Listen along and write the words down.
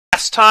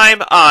Last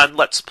time on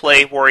Let's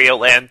Play Wario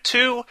Land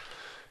 2,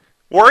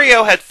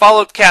 Wario had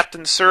followed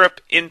Captain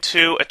Syrup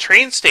into a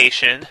train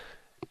station,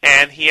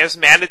 and he has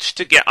managed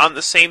to get on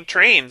the same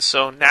train,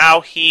 so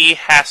now he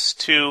has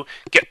to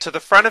get to the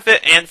front of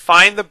it and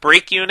find the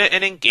brake unit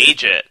and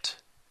engage it.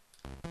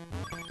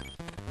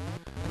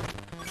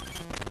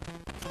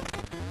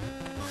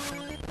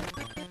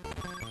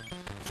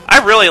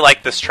 I really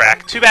like this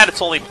track. Too bad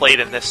it's only played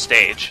in this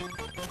stage.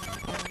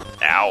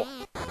 Ow.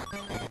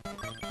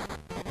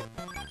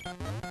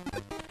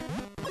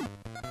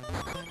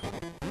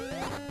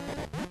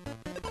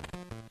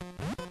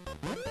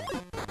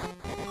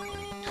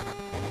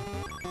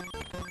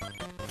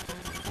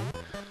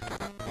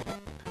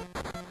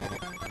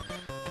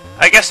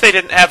 I guess they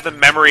didn't have the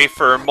memory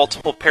for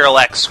multiple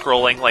parallax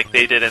scrolling like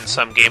they did in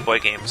some Game Boy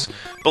games.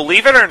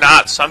 Believe it or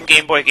not, some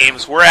Game Boy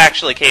games were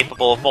actually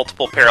capable of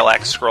multiple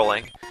parallax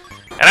scrolling.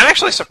 And I'm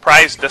actually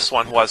surprised this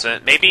one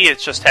wasn't. Maybe it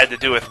just had to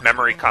do with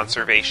memory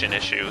conservation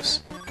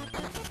issues.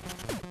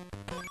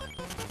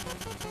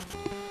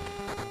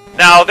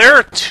 Now, there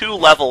are two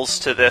levels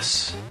to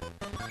this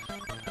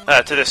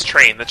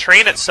train. The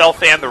train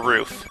itself and the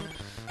roof.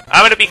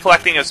 I'm going to be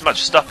collecting as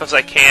much stuff as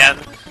I can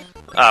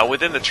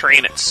within the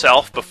train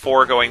itself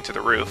before going to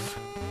the roof.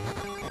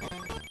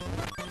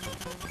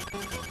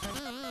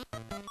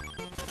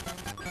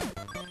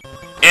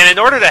 And in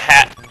order to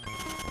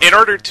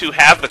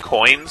have the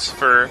coins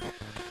for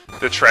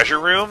the treasure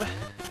room,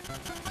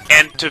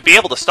 and to be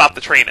able to stop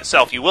the train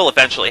itself, you will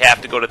eventually have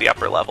to go to the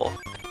upper level.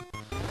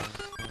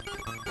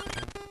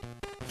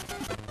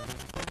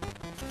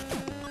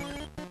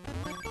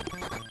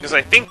 Because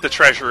I think the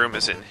treasure room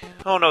is in...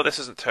 Oh no, this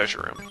isn't the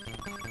treasure room.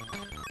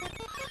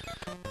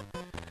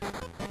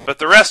 But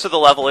the rest of the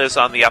level is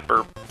on the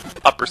upper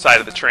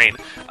side of the train.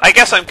 I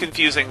guess I'm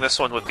confusing this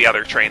one with the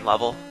other train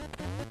level.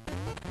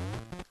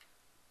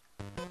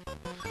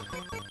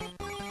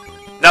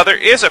 Now there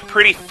is a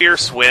pretty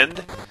fierce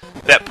wind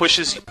that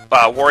pushes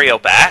Wario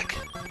back,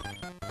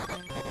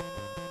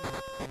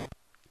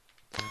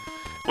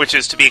 which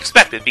is to be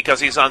expected because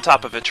he's on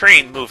top of a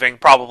train moving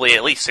probably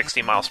at least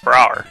 60 miles per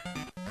hour.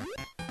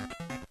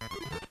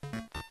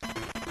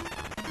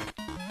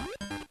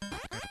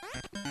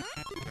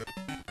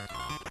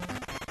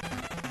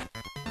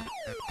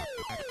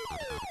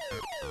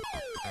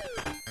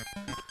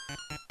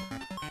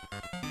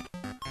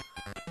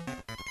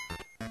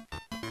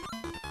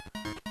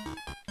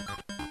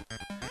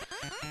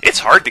 It's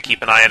hard to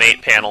keep an eye on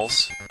 8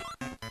 panels.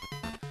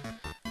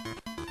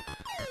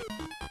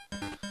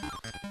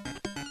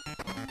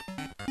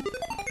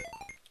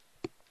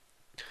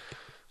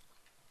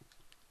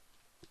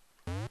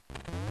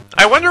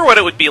 I wonder what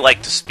it would be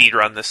like to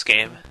speedrun this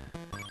game.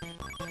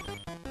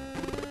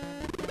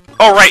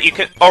 Oh right, you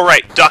can. Oh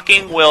right,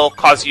 ducking will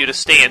cause you to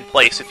stay in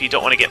place if you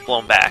don't want to get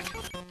blown back.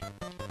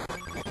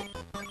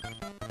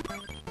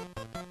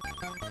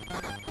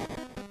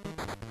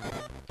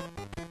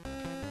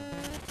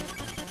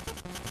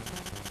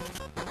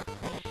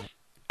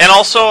 And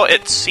also,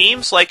 it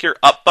seems like your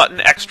up button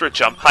extra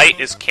jump height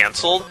is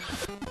cancelled,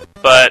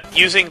 but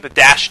using the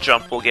dash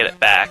jump will get it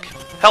back.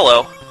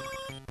 Hello.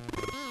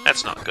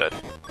 That's not good.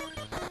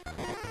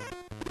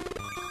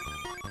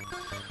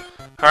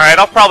 Alright,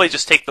 I'll probably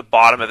just take the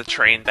bottom of the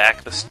train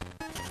back this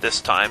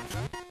time.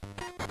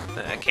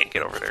 I can't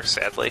get over there,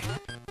 sadly.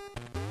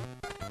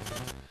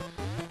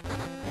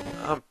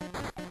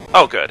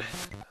 Oh good.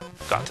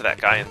 Got to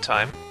that guy in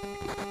time.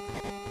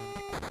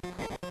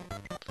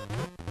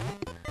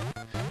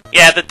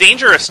 Yeah, the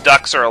dangerous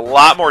ducks are a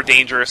lot more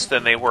dangerous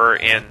than they were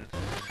in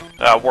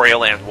Wario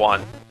Land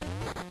 1.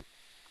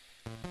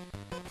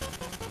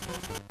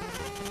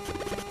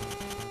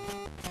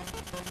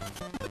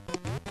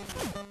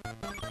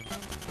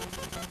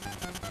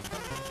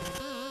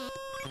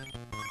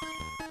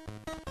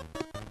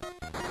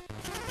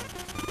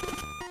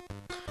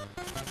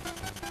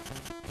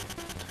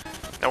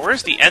 Now,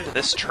 where's the end of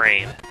this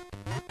train?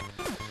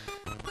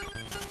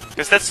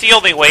 Because that's the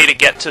only way to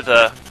get to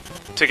the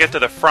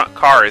front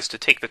car is to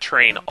take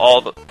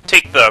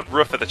the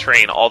roof of the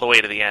train all the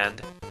way to the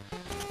end.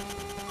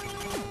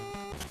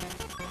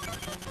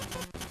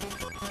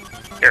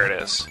 Here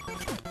it is.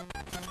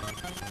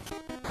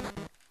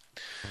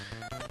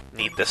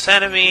 Need this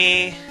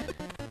enemy.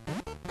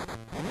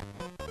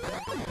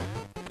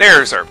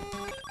 There's our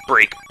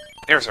brake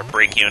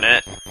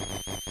unit.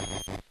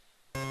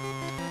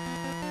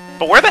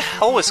 But where the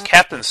hell was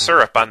Captain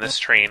Syrup on this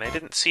train? I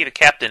didn't see the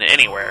captain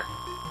anywhere.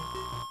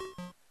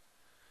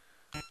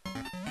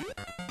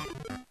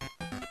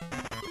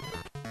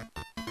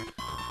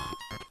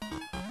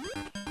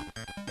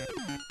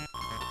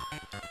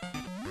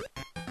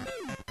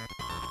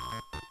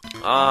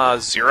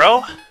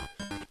 Zero?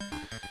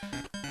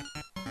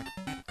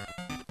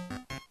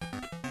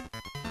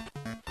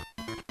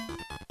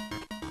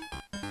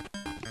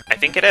 I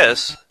think it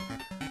is.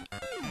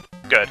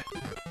 Good.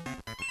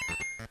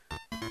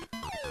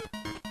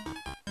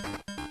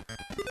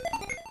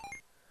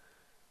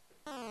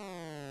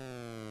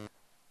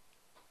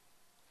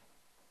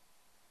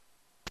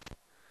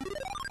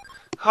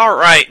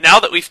 Alright, now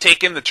that we've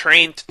taken the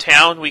train to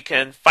town, we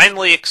can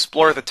finally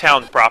explore the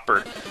town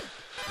proper.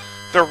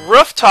 The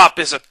rooftop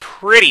is a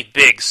pretty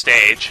big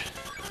stage.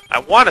 I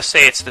want to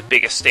say it's the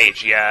biggest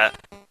stage yet.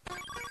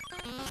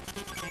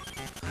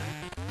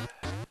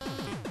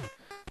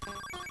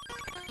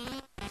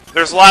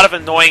 There's a lot of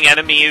annoying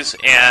enemies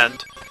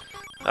and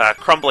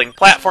crumbling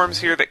platforms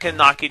here that can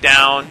knock you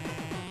down.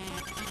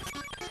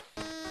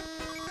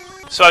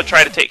 So I'd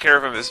try to take care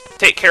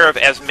of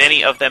as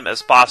many of them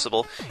as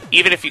possible,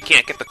 even if you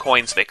can't get the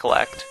coins they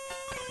collect.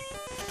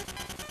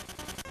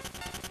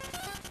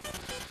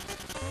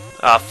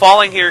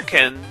 Falling here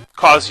can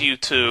cause you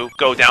to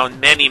go down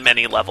many,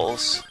 many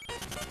levels.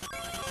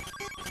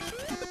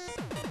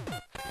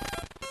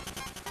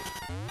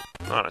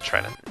 I'm gonna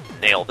try to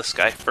nail this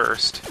guy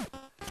first.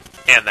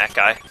 And that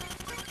guy.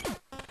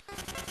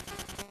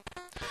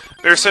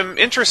 There's some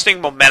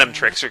interesting momentum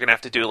tricks you're gonna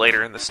have to do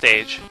later in the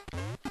stage.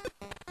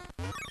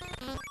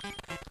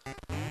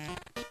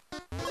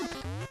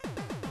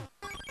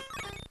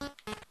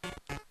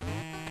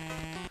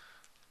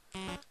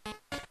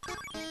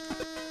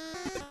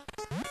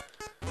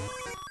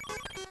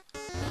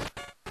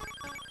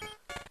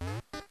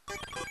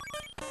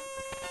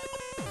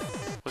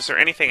 Was there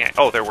anything?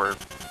 Oh,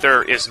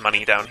 there is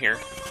money down here.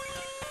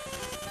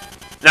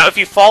 Now, if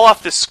you fall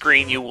off this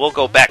screen, you will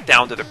go back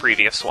down to the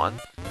previous one.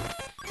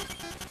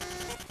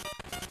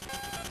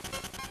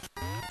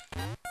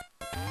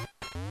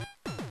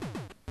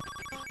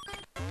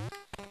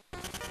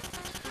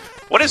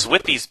 What is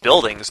with these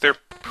buildings? They're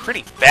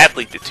pretty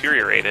badly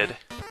deteriorated.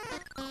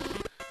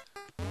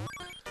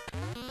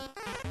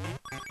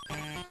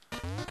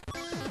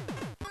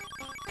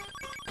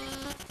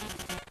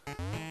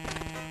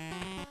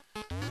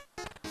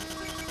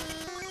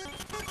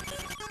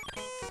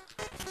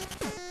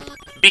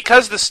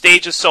 Because the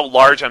stage is so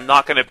large, I'm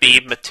not going to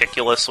be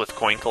meticulous with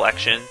coin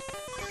collection.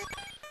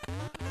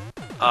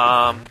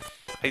 I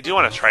do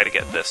want to try to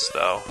get this,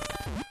 though.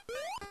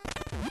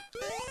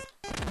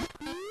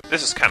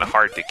 This is kind of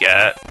hard to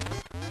get.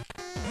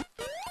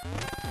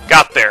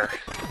 Got there.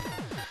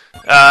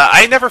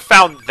 I never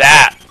found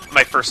that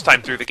my first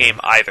time through the game,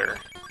 either.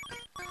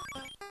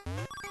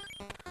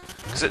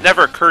 Because it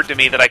never occurred to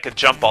me that I could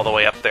jump all the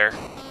way up there.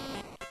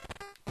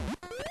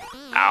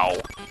 Ow.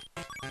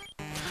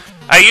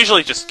 I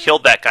usually just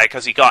killed that guy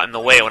because he got in the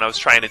way when I was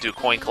trying to do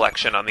coin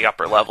collection on the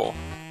upper level.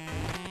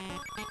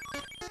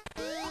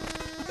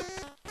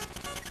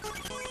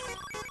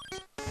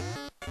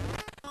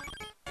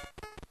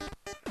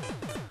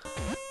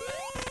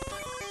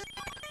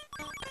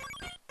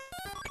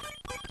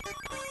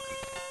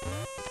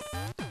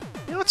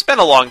 You know, it's been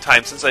a long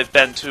time since I've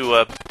been to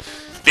a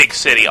big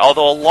city,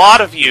 although a lot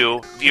of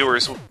you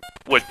viewers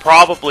would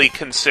probably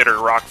consider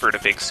Rockford a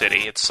big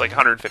city. It's like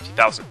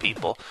 150,000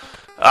 people.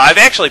 I've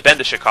actually been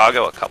to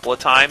Chicago a couple of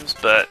times,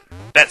 but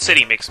that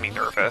city makes me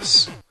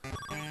nervous.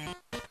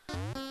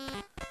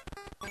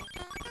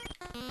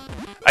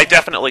 I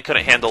definitely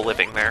couldn't handle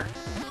living there.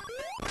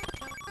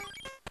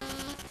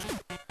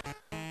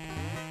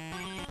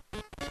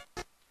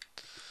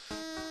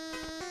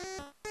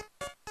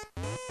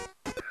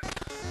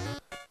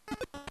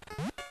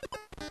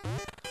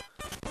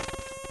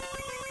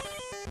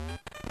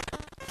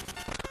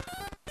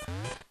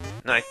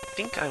 And I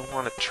think I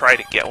want to try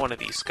to get one of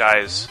these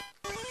guys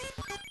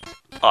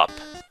up.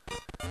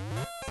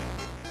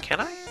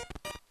 Can I?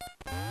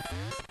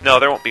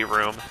 No, there won't be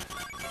room.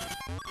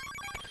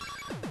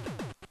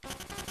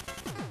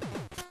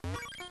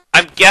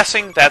 I'm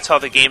guessing that's how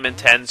the game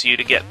intends you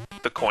to get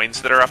the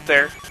coins that are up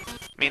there.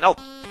 I mean, I'll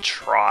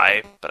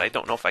try, but I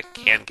don't know if I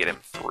can get him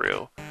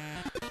through.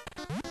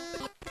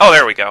 Oh,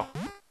 there we go.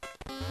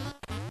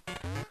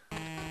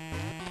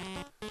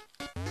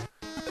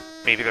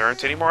 Maybe there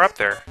aren't any more up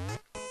there.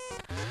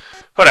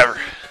 Whatever.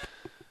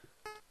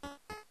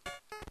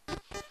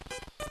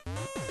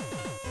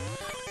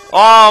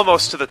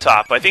 Almost to the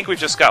top. I think we've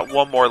just got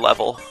one more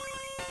level.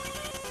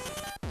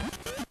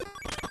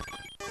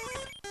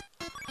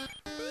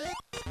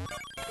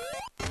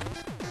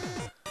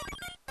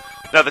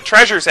 Now the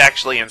treasure's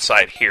actually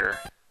inside here.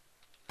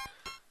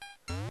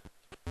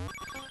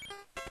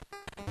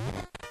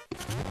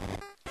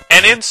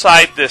 And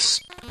inside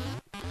this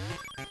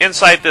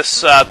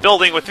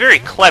building with very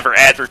clever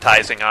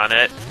advertising on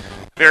it,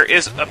 there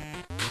is a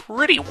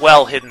pretty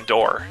well hidden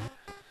door.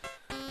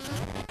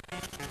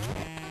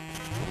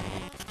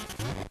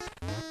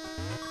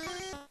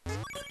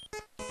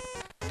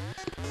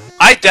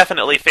 I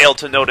definitely failed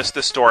to notice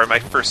this door my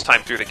first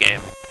time through the game.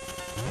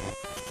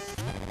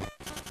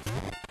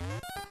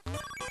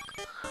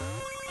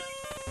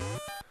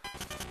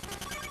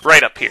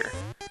 Right up here.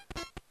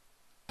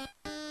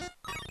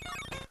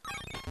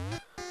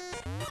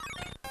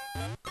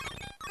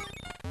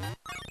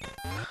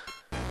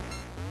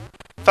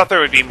 Thought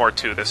there would be more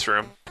to this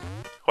room.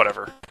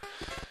 Whatever.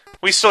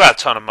 We still got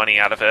a ton of money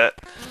out of it.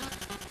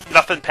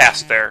 Nothing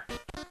past there.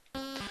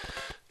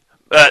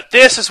 But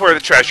this is where the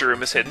treasure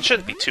room is hidden.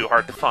 Shouldn't be too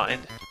hard to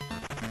find.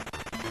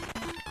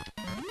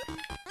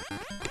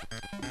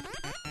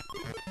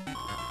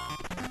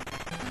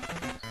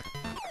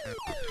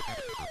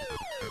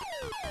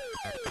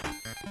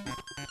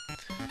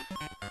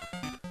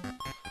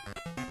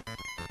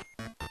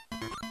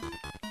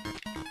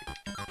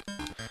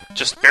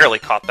 just barely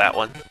caught that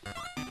one.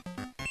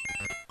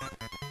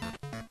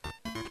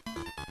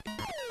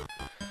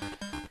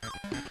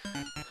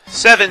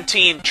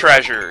 "17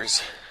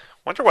 treasures.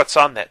 Wonder what's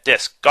on that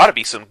disc. Gotta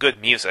be some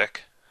good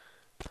music.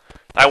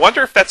 I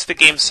wonder if that's the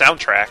game's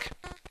soundtrack.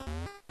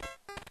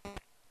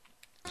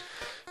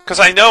 Because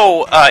I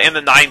know in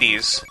the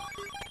 90s,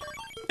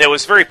 it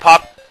was very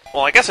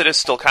well, I guess it is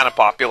still kind of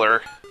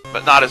popular,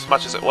 but not as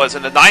much as it was.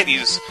 In the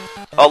 90s,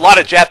 a lot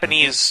of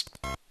Japanese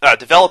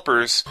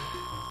developers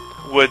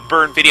would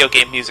burn video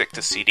game music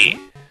to CD.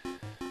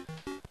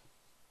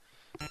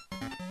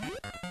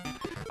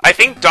 I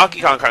think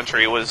Donkey Kong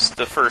Country was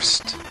the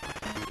first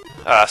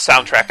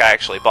soundtrack I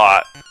actually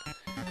bought,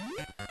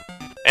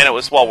 and it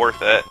was well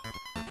worth it.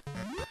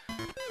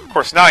 Of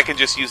course, now I can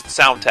just use the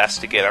sound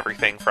test to get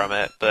everything from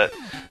it, but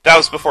that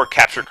was before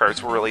capture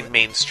cards were really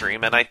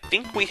mainstream, and I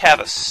think we have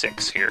a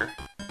 6 here.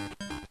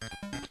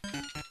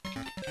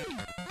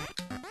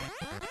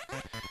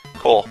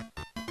 Cool.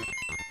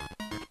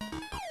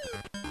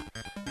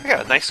 I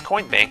got a nice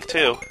coin bank,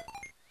 too.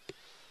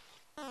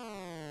 I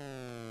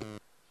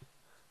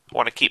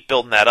want to keep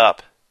building that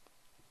up.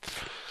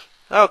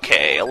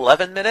 Okay,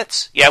 11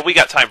 minutes? Yeah, we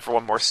got time for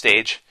one more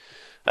stage.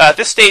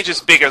 This stage is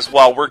big as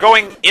well. We're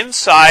going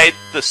inside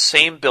the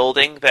same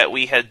building that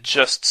we had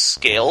just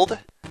scaled,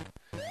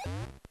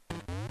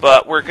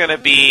 but we're going to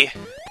be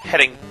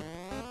heading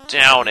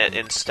down it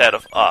instead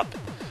of up,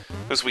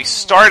 because we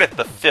start at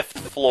the 5th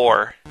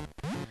floor.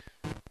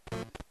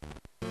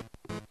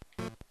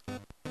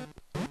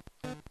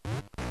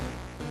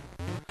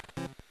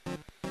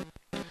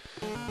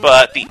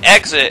 But the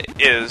exit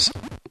is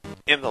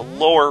in the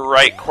lower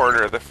right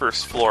corner of the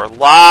 1st floor.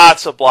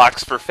 Lots of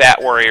blocks for Fat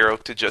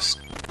Wario to just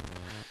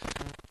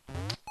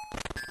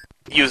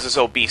use his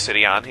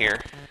obesity on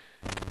here.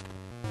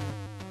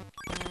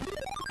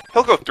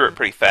 He'll go through it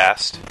pretty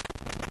fast.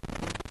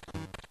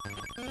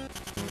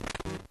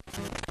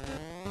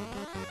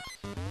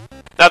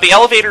 Now the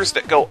elevators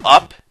that go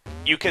up,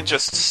 you can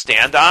just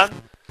stand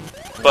on,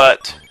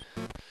 but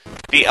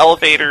the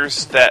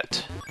elevators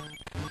that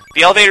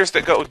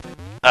go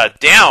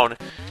down,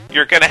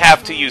 you're going to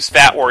have to use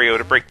Fat Wario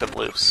to break them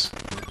loose.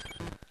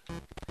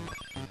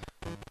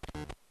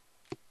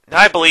 Now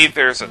I believe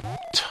there's a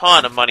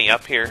ton of money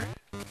up here.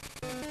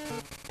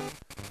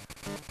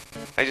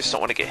 I just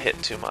don't want to get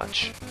hit too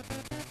much.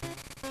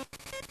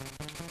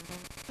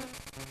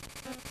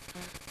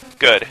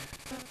 Good.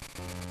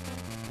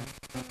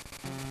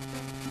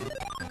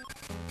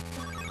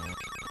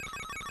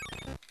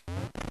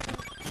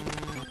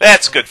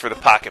 That's good for the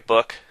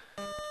pocketbook.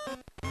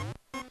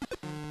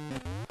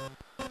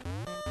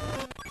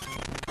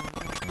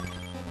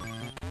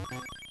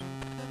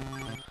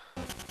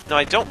 No,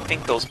 I don't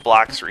think those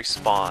blocks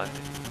respawn.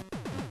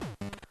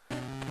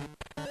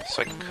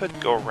 So I could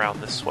go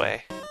around this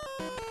way.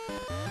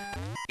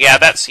 Yeah,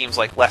 that seems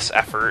like less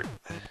effort.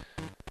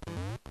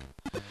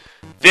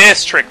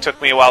 This trick took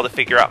me a while to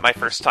figure out my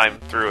first time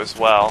through as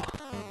well.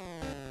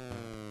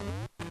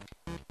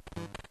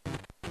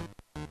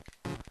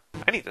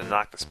 I need to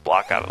knock this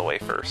block out of the way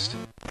first.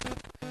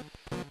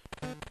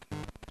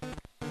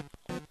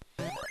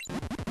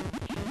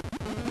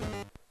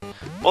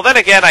 Well, then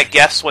again, I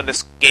guess when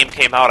this game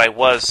came out, I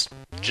was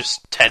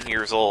just 10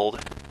 years old.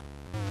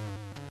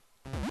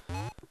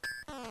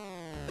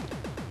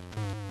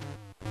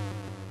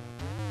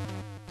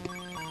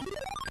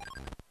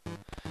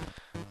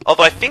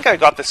 Although I think I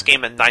got this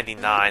game in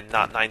 99,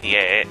 not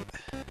 98.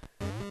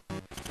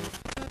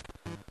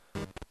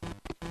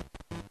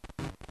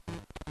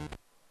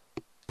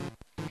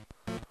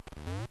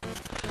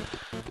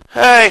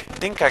 I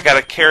think I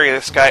gotta carry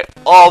this guy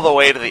all the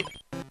way to the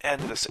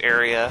end of this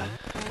area.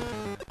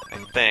 I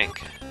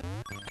think.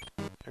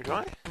 Or do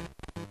I?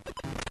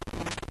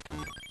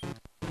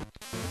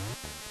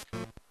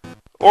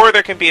 Or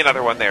there can be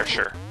another one there,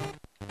 sure.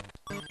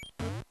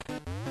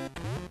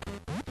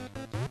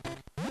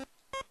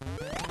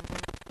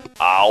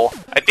 Ow.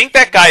 I think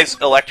that guy's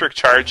electric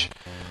charge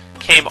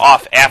came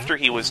off after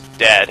he was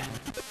dead.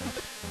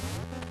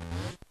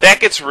 That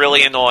gets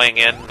really annoying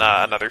in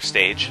another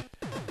stage.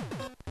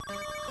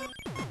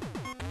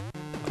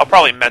 I'll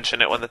probably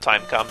mention it when the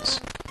time comes.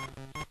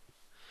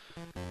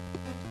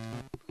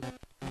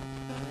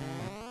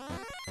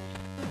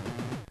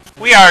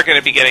 We are going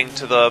to be getting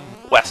to the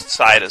west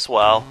side as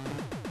well.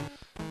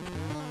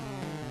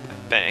 I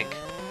think.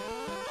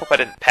 Hope I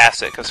didn't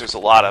pass it because there's a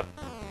lot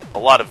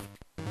of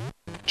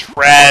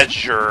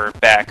treasure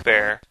back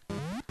there.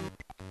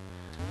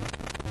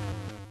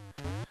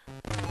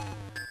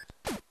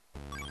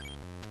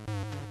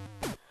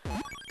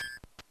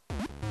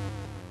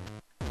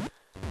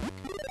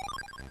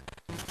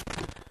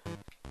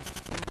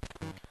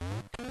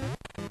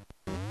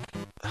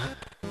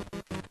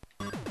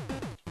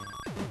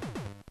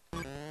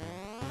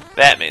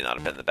 That may not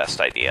have been the best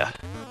idea.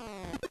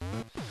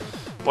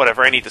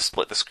 Whatever, I need to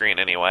split the screen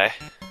anyway.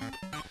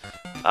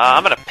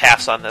 I'm gonna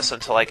pass on this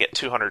until I get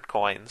 200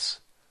 coins.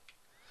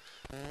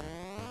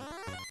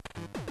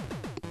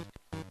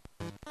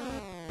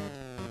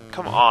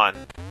 Come on.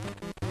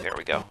 There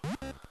we go.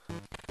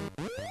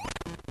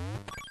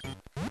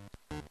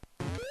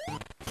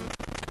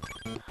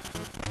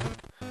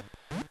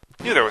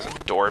 Knew there was a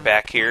door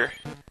back here.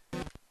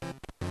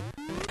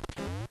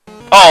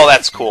 Oh,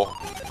 that's cool.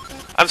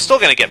 I'm still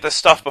gonna get this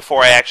stuff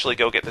before I actually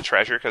go get the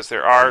treasure, because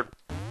there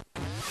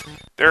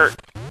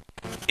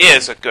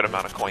is a good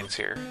amount of coins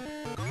here.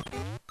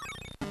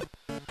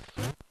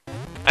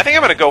 I think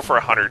I'm gonna go for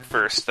 100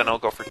 first, then I'll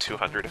go for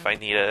 200 if I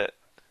need it.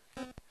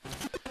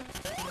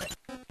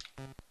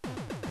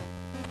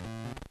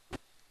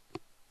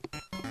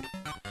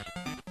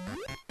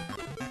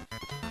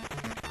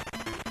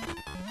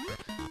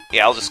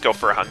 Yeah, I'll just go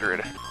for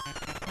 100.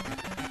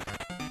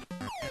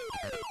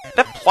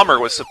 That plumber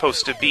was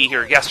supposed to be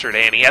here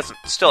yesterday, and he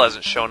still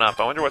hasn't shown up.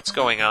 I wonder what's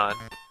going on.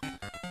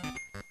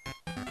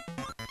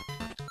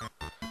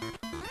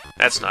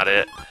 That's not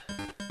it.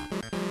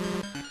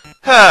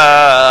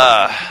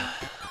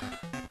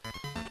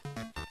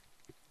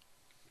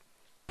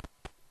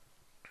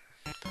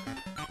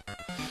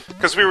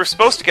 Because we were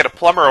supposed to get a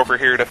plumber over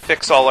here to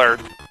fix all our,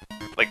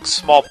 like,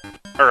 small,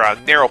 or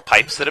narrow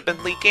pipes that have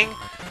been leaking.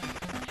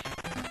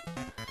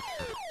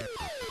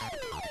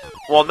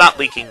 Well, not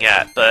leaking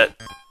yet, but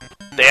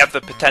they have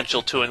the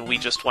potential to, and we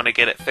just want to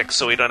get it fixed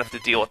so we don't have to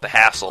deal with the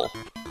hassle.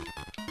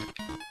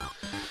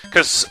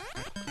 Because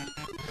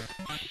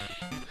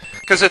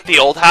at the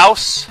old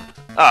house,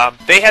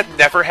 they had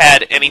never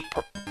had any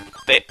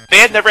they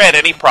had never had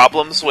any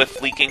problems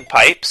with leaking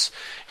pipes,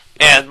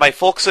 and my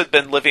folks had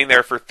been living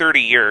there for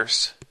 30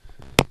 years.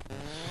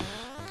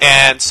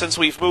 And since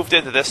we've moved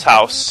into this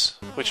house,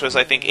 which was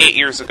I think 8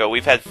 years ago,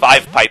 we've had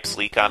 5 pipes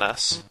leak on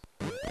us.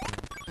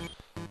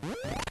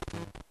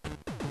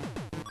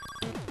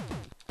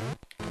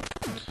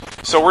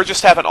 So we're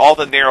just having all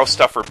the narrow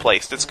stuff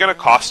replaced. It's going to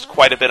cost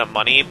quite a bit of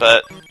money,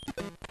 but...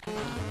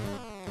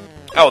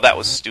 Oh, that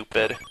was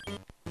stupid.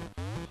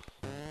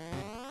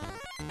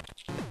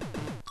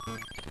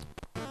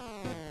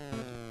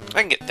 I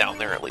can get down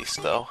there at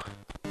least, though.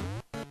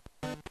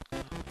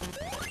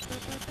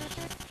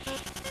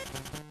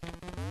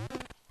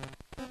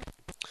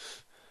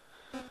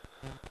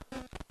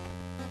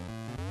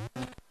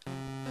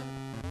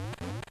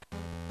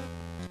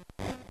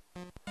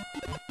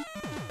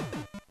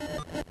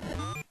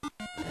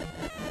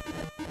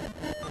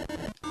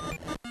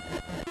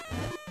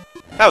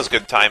 That was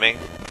good timing.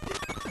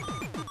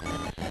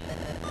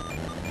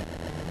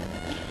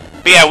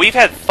 But yeah, we've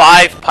had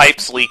 5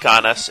 pipes leak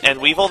on us, and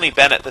we've only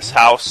been at this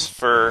house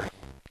for,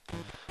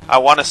 I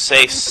want to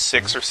say,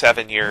 6 or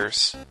 7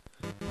 years.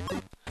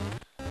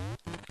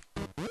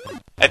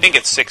 I think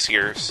it's 6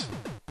 years.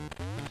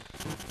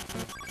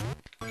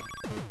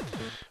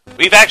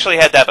 We've actually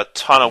had to have a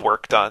ton of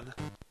work done.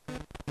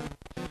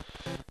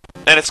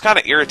 And it's kind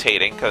of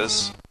irritating,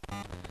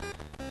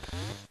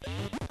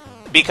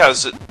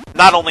 because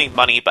not only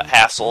money, but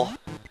hassle.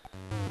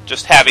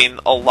 Just having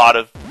a lot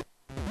of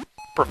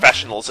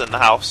professionals in the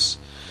house.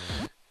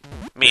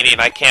 Meaning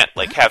I can't,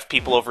 like, have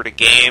people over to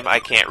game, I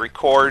can't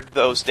record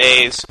those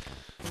days.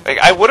 Like,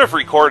 I would have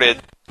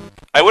recorded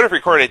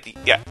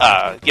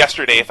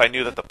yesterday if I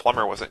knew that the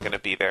plumber wasn't going to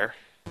be there.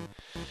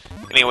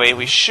 Anyway,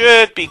 we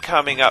should be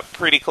coming up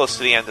pretty close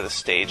to the end of the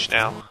stage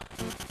now.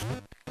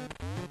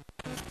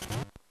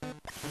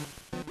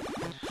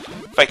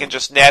 If I can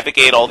just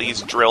navigate all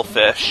these drill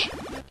fish.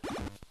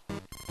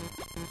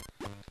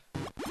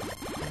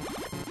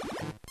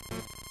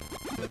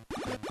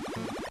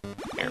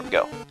 Here we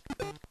go.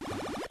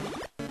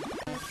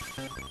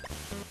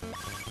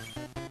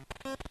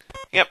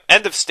 Yep,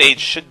 end of stage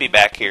should be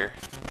back here.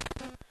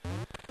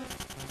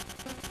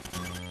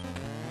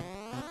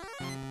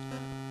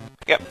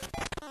 Yep.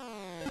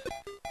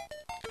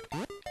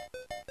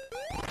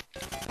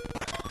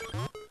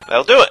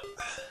 That'll do it.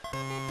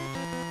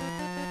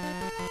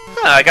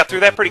 I got through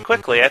that pretty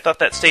quickly. I thought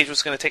that stage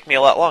was going to take me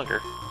a lot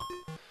longer.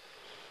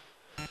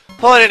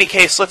 Well, in any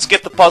case, let's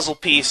get the puzzle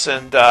piece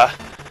and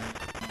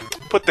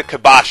put the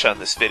kibosh on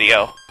this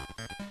video.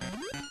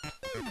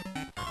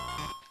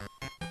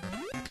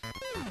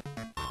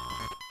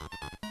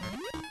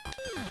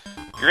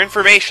 Your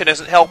information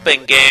isn't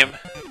helping, game.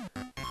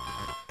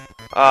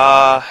 9?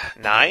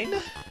 I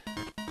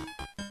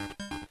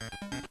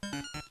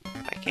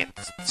can't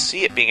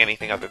see it being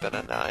anything other than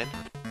a 9.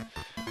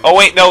 Oh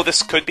wait, no,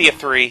 this could be a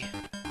 3.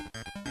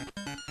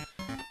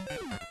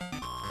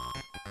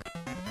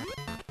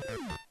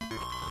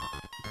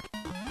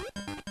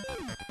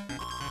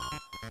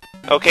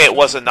 Okay, it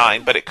was a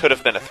 9, but it could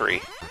have been a 3.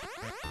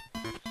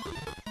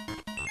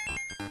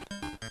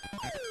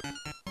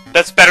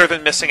 That's better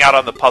than missing out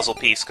on the puzzle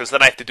piece, because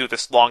then I have to do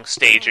this long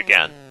stage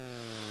again.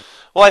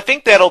 Well, I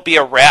think that'll be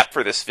a wrap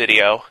for this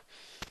video.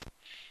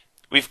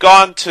 We've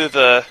gone to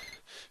the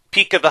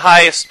peak of the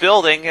highest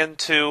building and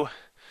to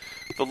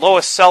the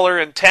lowest cellar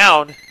in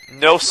town.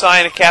 No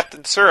sign of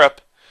Captain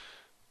Syrup.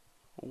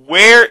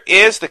 Where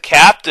is the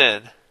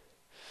captain?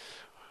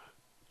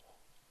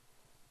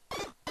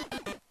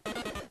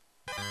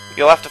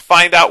 You'll have to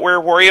find out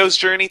where Wario's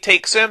journey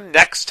takes him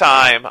next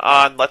time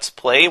on Let's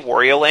Play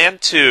Wario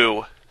Land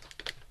 2.